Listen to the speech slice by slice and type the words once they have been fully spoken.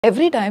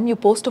Every time you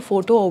post a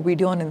photo or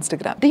video on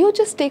Instagram, do you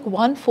just take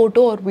one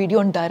photo or video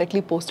and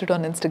directly post it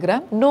on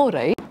Instagram? No,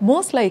 right?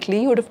 Most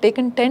likely you would have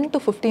taken 10 to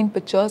 15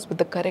 pictures with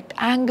the correct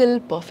angle,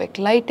 perfect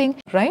lighting,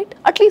 right?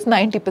 At least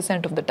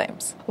 90% of the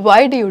times.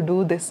 Why do you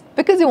do this?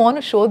 Because you want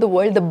to show the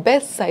world the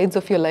best sides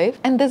of your life,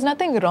 and there's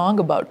nothing wrong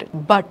about it.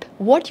 But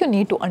what you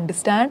need to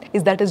understand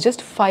is that is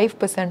just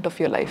 5% of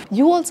your life.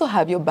 You also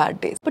have your bad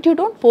days, but you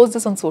don't post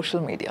this on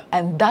social media.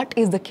 And that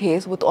is the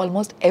case with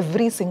almost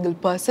every single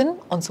person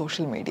on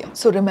social media.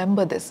 So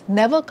remember this,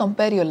 never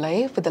compare your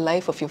life with the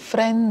life of your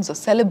friends or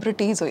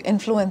celebrities or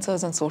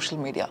influencers on social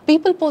media.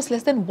 People post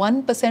less than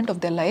 1% of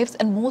their lives,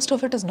 and most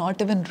of it is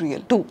not even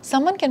real. 2.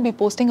 Someone can be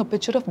posting a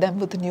picture of them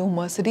with a new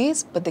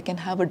Mercedes, but they can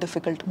have a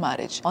difficult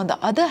marriage. On the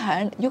other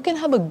hand, you can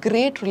have a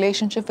great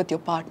relationship with your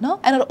partner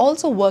and are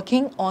also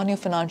working on your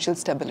financial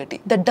stability.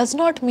 That does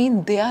not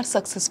mean they are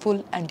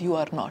successful and you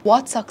are not.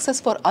 What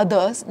success for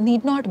others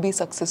need not be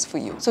success for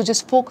you. So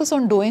just focus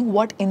on doing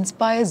what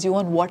inspires you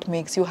and what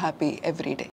makes you happy every day.